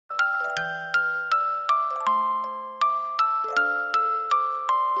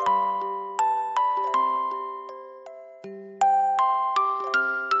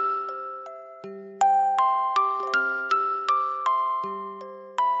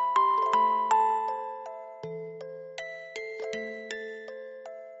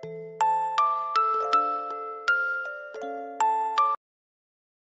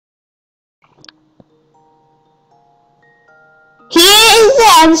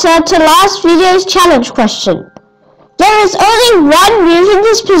answer to last video's challenge question. There is only one move in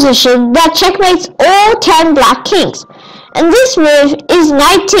this position that checkmates all 10 black kings, and this move is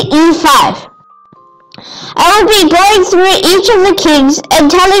knight to e5. I will be going through each of the kings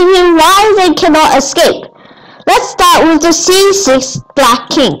and telling you why they cannot escape. Let's start with the c6 black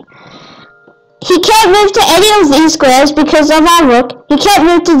king. He can't move to any of these squares because of our rook. He can't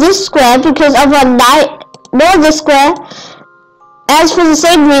move to this square because of our knight, nor this square, as for the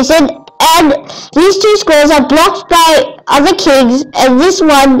same reason. And these two squares are blocked by other kings, and this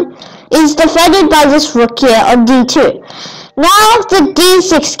one is defended by this rook here on d2. Now the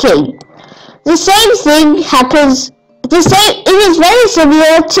d6 king. The same thing happens. It is very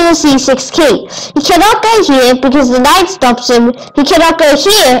similar to the c6 king. He cannot go here because the knight stops him. He cannot go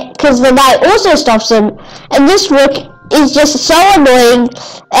here because the knight also stops him. And this rook is just so annoying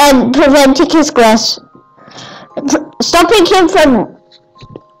and preventing his squares, stopping him from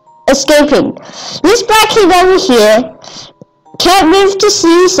escaping. This black king over here can't move to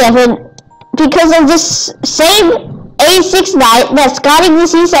c7 because of this same a6 knight that's guarding the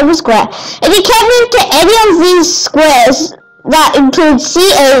c7 square, and he can't move to any of these squares that include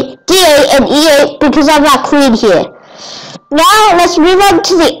c8, d8, and e8 because of that queen here. Now let's move on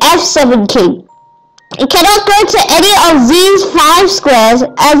to the f7 king. He cannot go to any of these 5 squares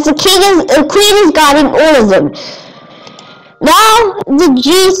as the queen is guarding all of them. Now the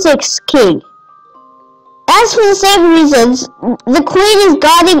g6 king. As for the same reasons, the queen is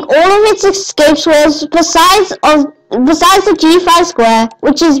guarding all of its escape squares besides the g5 square,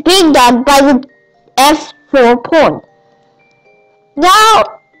 which is being done by the f4 pawn. Now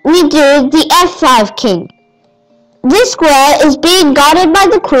we do the f5 king. This square is being guarded by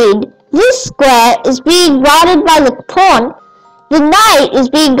the queen. This square is being guarded by the pawn. The knight is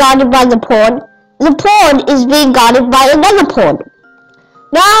being guarded by the pawn. The pawn is being guarded by another pawn.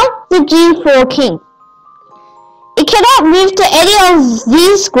 Now the g4 king. It cannot move to any of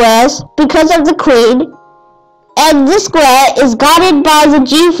these squares because of the queen, and this square is guarded by the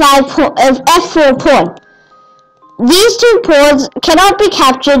f4 pawn. These two pawns cannot be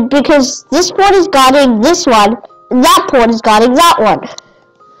captured because this pawn is guarding this one, and that pawn is guarding that one.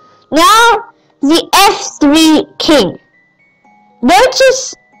 Now, the f3 king.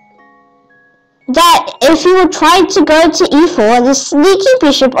 Notice that if he would try to go to e4, the sneaky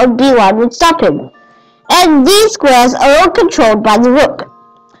bishop on b1 would stop him. And these squares are all controlled by the rook.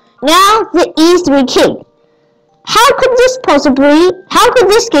 Now the e3 king. How could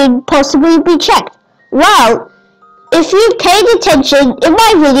this king possibly be checked? Well, if you paid attention in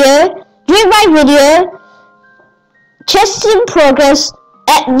my video, during my video, Chess in Progress,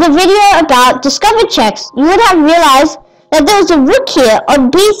 at the video about discovered checks, you would have realized that there is a rook here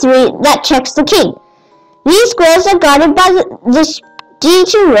on b3 that checks the king. These squares are guarded by this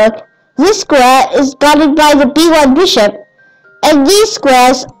d2 rook. This square is guarded by the b1 bishop, and these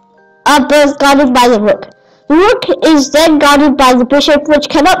squares are both guarded by the rook. The rook is then guarded by the bishop, which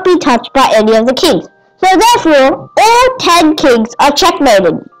cannot be touched by any of the kings. So therefore, all 10 kings are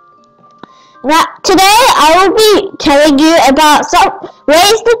checkmated. Now, today I will be telling you about some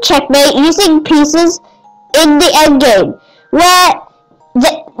ways to checkmate using pieces in the endgame, where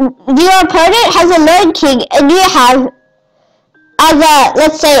your opponent has a lone king and you have either,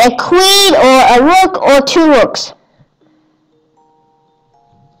 let's say, a queen or a rook or 2 rooks.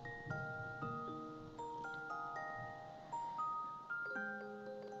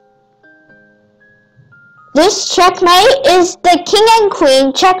 This checkmate is the king and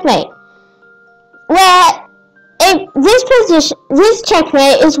queen checkmate, where this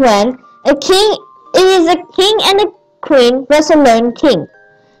checkmate is when it is a king and a queen versus a lone king.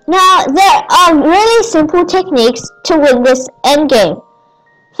 Now, there are really simple techniques to win this endgame.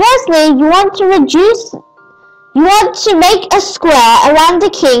 Firstly, you want to make a square around the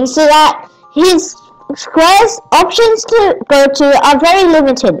king so that his squares options to go to are very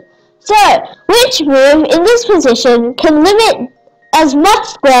limited. So, which move in this position can limit as much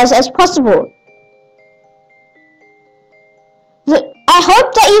squares as possible? I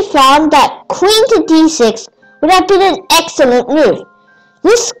hope that you found that queen to d6 would have been an excellent move.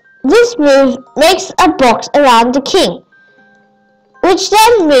 This move makes a box around the king, which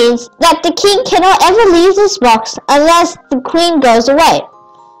then means that the king cannot ever leave this box unless the queen goes away.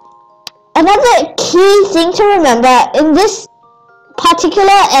 Another key thing to remember in this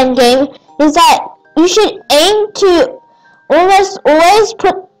particular endgame is that you should aim to almost always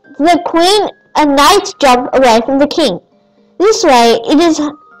put the queen a knight's jump away from the king. This way,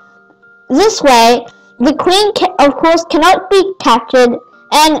 the queen of course cannot be captured,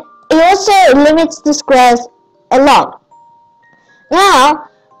 and it also limits the squares a lot. Now,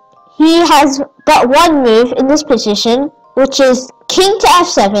 he has but one move in this position, which is king to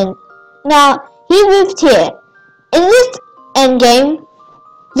f7. Now, he moved here. In this endgame,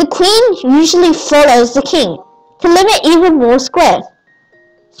 the queen usually follows the king to limit even more squares.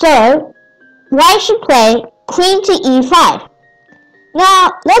 So, white should play queen to e5.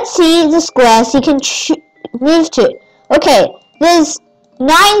 Now, let's see the squares he can move to. Okay, there's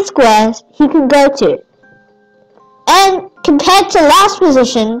 9 squares he can go to. And compared to last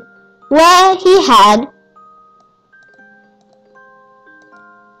position, where he had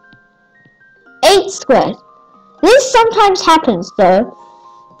 8 squares. This sometimes happens though,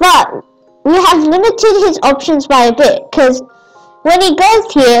 but we have limited his options by a bit, because when he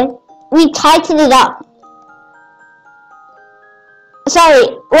goes here, we tighten it up. Sorry,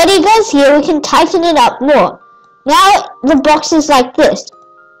 when he goes here, we can tighten it up more. Now the box is like this.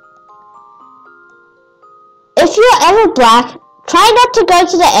 If you're ever black, try not to go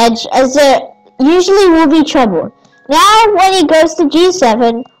to the edge, as there usually will be trouble. Now when he goes to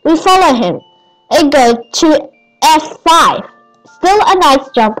g7, we follow him and go to f5. Still a nice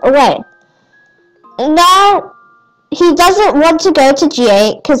jump away. And now he doesn't want to go to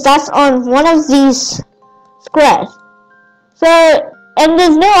g8 because that's on one of these squares. So, and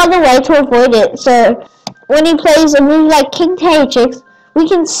there's no other way to avoid it. So when he plays a move like king to h6, we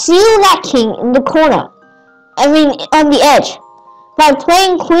can seal that king in the corner. On the edge. By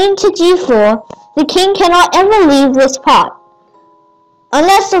playing queen to g4, the king cannot ever leave this part.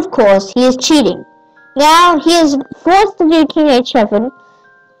 Unless, of course, he is cheating. Now he is forced to do king h7.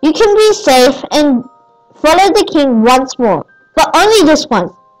 You can be safe and follow the king once more, but only this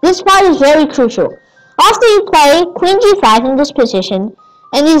once. This part is very crucial. After you play queen g5 in this position,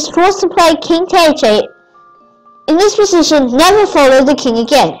 and he is forced to play king to h8, in this position, never follow the king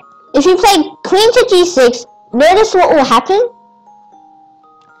again. If you play queen to g6, notice what will happen?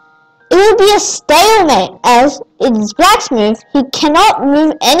 It will be a stalemate, as it is black's move. He cannot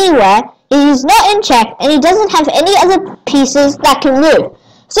move anywhere. He is not in check, and he doesn't have any other pieces that can move.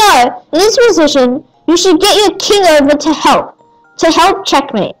 So, in this position, you should get your king over to help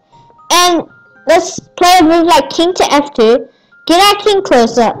checkmate. And let's play a move like king to f2. Get our king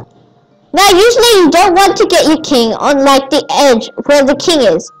closer. Now, usually you don't want to get your king on like the edge where the king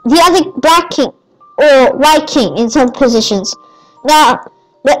is, the other black king or white king in some positions. Now,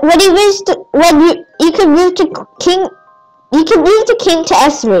 when he moves to, you can move the king to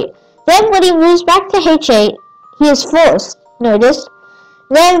f3. Then when he moves back to h8, he is forced. Notice.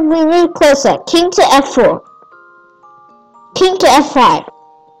 Then we move closer. King to f4. King to f5.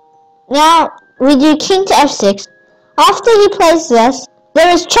 Now we do king to f6. After he plays this, there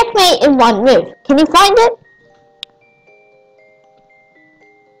is checkmate in one move. Can you find it?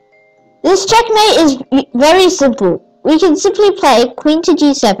 This checkmate is very simple. We can simply play queen to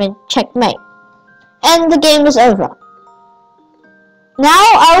g7, checkmate. And the game is over. Now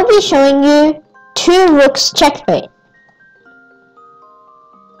I will be showing you 2 rooks checkmate.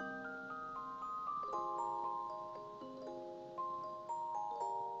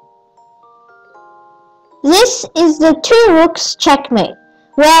 This is the 2 rooks checkmate,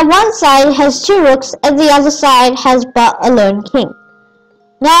 where one side has 2 rooks and the other side has but a lone king.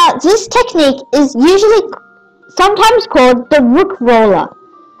 Now this technique is usually sometimes called the rook roller.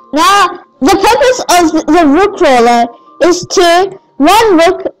 Now the purpose of the rook roller is to one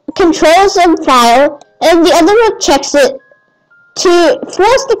rook controls a file and the other rook checks it to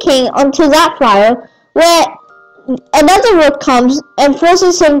force the king onto that file, where another rook comes and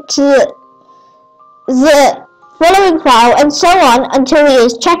forces him to the following file, and so on until he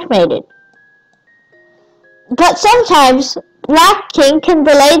is checkmated. But sometimes black king can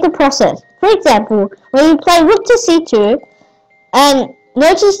delay the process. For example, when you play rook to c2, and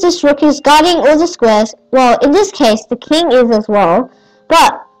notice this rook is guarding all the squares. Well, in this case, the king is as well,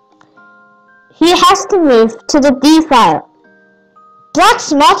 but he has to move to the d file. Black's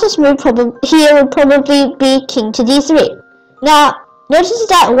smartest move here would probably be king to d3. Now, notice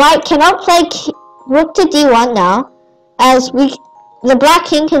that white cannot play rook to d1 now, as the black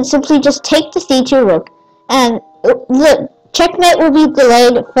king can simply just take the c2 rook, and the checkmate will be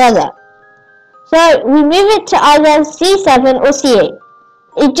delayed further. So we move it to either c7 or c8.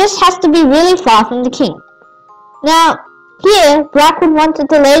 It just has to be really far from the king. Now, here, black would want to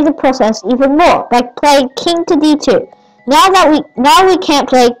delay the process even more by playing king to d2. Now we can't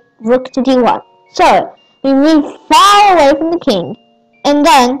play rook to d1. So, we move far away from the king, and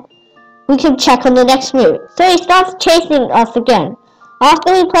then we can check on the next move. So he starts chasing us again.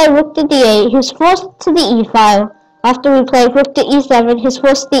 After we play rook to d8, he's forced to the e file. After we play rook to e7, he's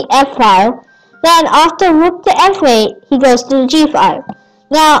forced to the f file. Then after rook to f8, he goes to the g file.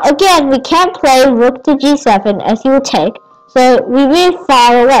 Now again, we can't play rook to g7 as he will take, so we move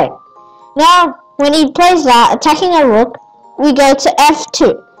far away. Now when he plays that, attacking a rook, we go to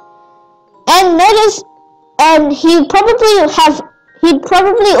f2. And notice, he'd probably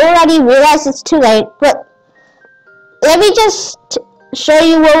already realized it's too late, but let me just show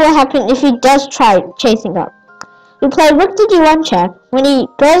you what will happen if he does try chasing up. We play rook to d1 check. When he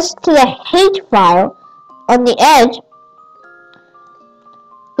goes to the h file on the edge,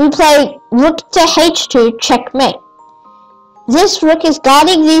 we play rook to h2 checkmate. This rook is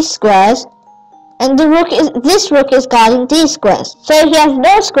guarding these squares, and this rook is guarding these squares, so he has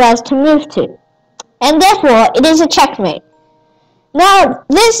no squares to move to, and therefore it is a checkmate. Now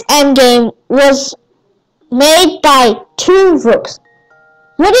this endgame was made by two rooks.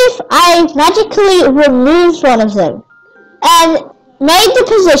 What if I magically removed one of them and made the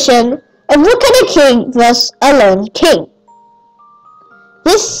position a rook and a king versus a lone king?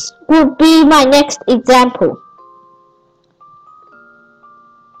 This will be my next example.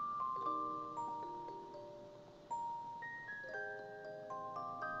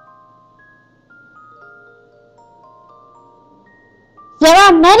 There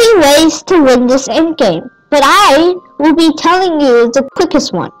are many ways to win this endgame, but I will be telling you the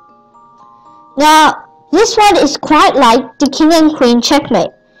quickest one. Now, this one is quite like the king and queen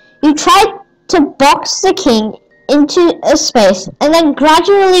checkmate. You try to box the king into a space and then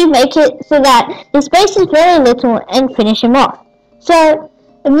gradually make it so that the space is very little and finish him off. So,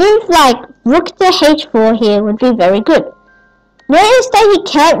 a move like rook to h4 here would be very good. Notice that he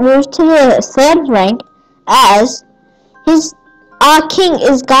can't move to the third rank as our king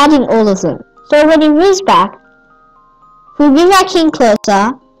is guarding all of them. So when he moves back, we move our king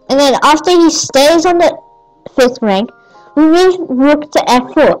closer, and then after he stays on the 5th rank, we move rook to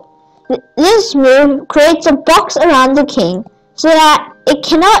f4. This move creates a box around the king so that it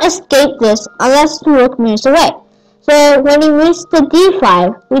cannot escape this unless the rook moves away. So when he moves to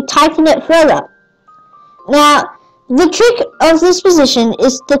d5, we tighten it further. Now, the trick of this position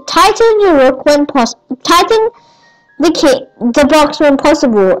is to tighten your rook when possible. Tighten the box when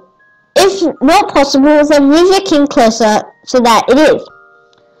possible. If not possible, then move your king closer so that it is.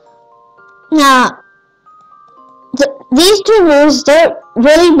 Now, these two moves don't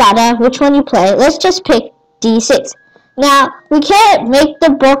really matter which one you play. Let's just pick d6. Now, we can't make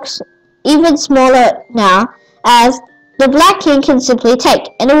the box even smaller now, as the black king can simply take,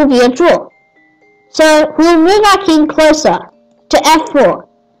 and it will be a draw. So, we'll move our king closer to f4.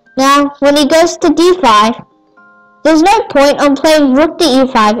 Now, when he goes to d5, there's no point on playing rook to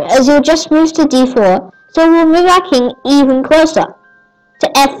e5 as you'll just move to d4, so we'll move our king even closer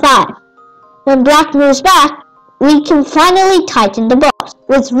to f5. When black moves back, we can finally tighten the box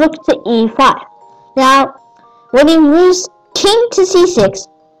with rook to e5. Now, when he moves king to c6,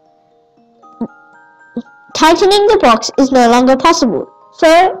 tightening the box is no longer possible,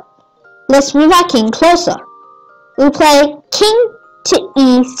 so let's move our king closer. We play king to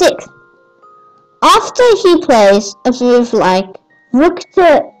e6. After he plays a move like king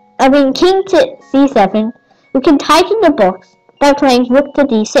to c7, we can tighten the box by playing rook to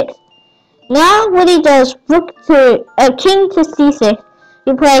d6. Now when he does king to c6,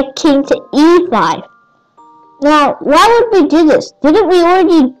 we play king to e5. Now, why would we do this? Didn't we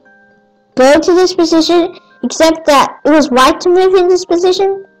already go to this position, except that it was white to move in this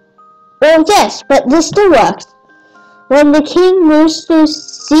position? Well, yes, but this still works. When the king moves to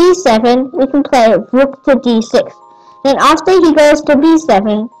c7, we can play rook to d6. Then after he goes to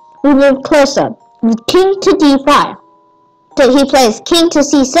b7, we move closer with king to d5. So he plays king to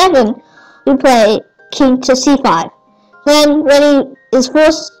c7, we play king to c5. Then when he is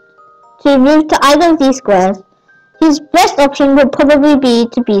forced to move to either of these squares, his best option would probably be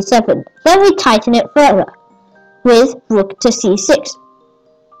to b7. Then we tighten it further with rook to c6.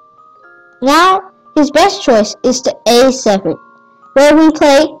 Now, his best choice is to a7, where we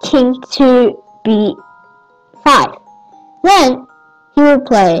play king to b5. Then, he will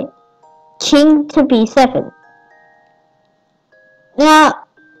play king to b7. Now,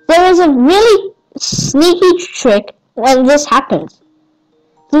 there is a really sneaky trick when this happens.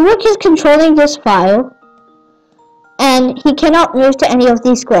 The rook is controlling this file, and he cannot move to any of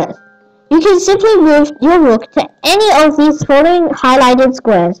these squares. You can simply move your rook to any of these following highlighted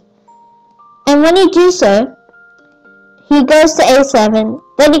squares, and when you do so, he goes to a7,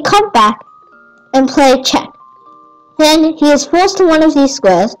 then he comes back and play check. Then he is forced to one of these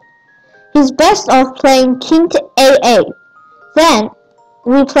squares. He's best off playing king to a8. Then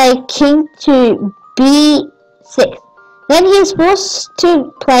we play king to b6. Then he is forced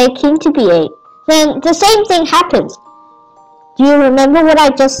to play king to b8. Then the same thing happens. Do you remember what I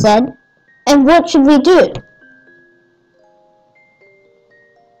just said? And what should we do?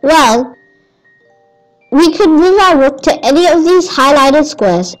 Well, we could move our rook to any of these highlighted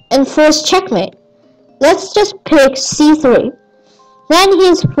squares and force checkmate. Let's just pick c3. Then he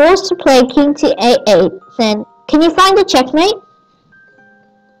is forced to play king to a8. Then, can you find a checkmate?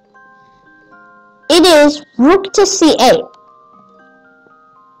 It is rook to c8.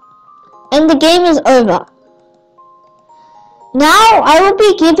 And the game is over. Now I will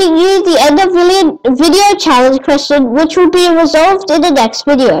be giving you the end of video challenge question, which will be resolved in the next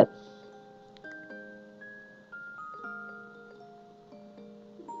video.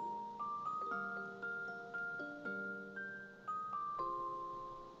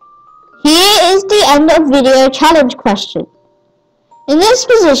 Here is the end of video challenge question. In this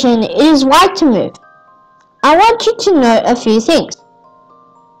position, it is white to move. I want you to note a few things.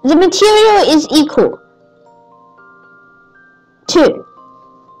 The material is equal. 2.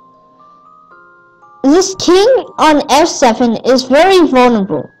 This king on f7 is very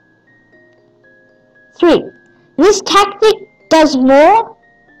vulnerable. 3. This tactic does more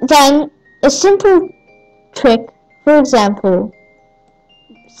than a simple trick, for example,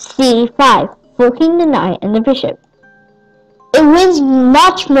 c5, forking the knight and the bishop. It wins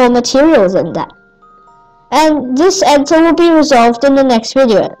much more material than that. And this answer will be resolved in the next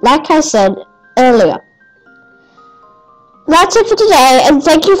video, like I said earlier. That's it for today, and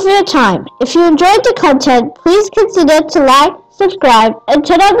thank you for your time. If you enjoyed the content, please consider to like, subscribe, and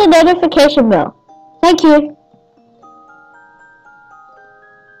turn on the notification bell. Thank you.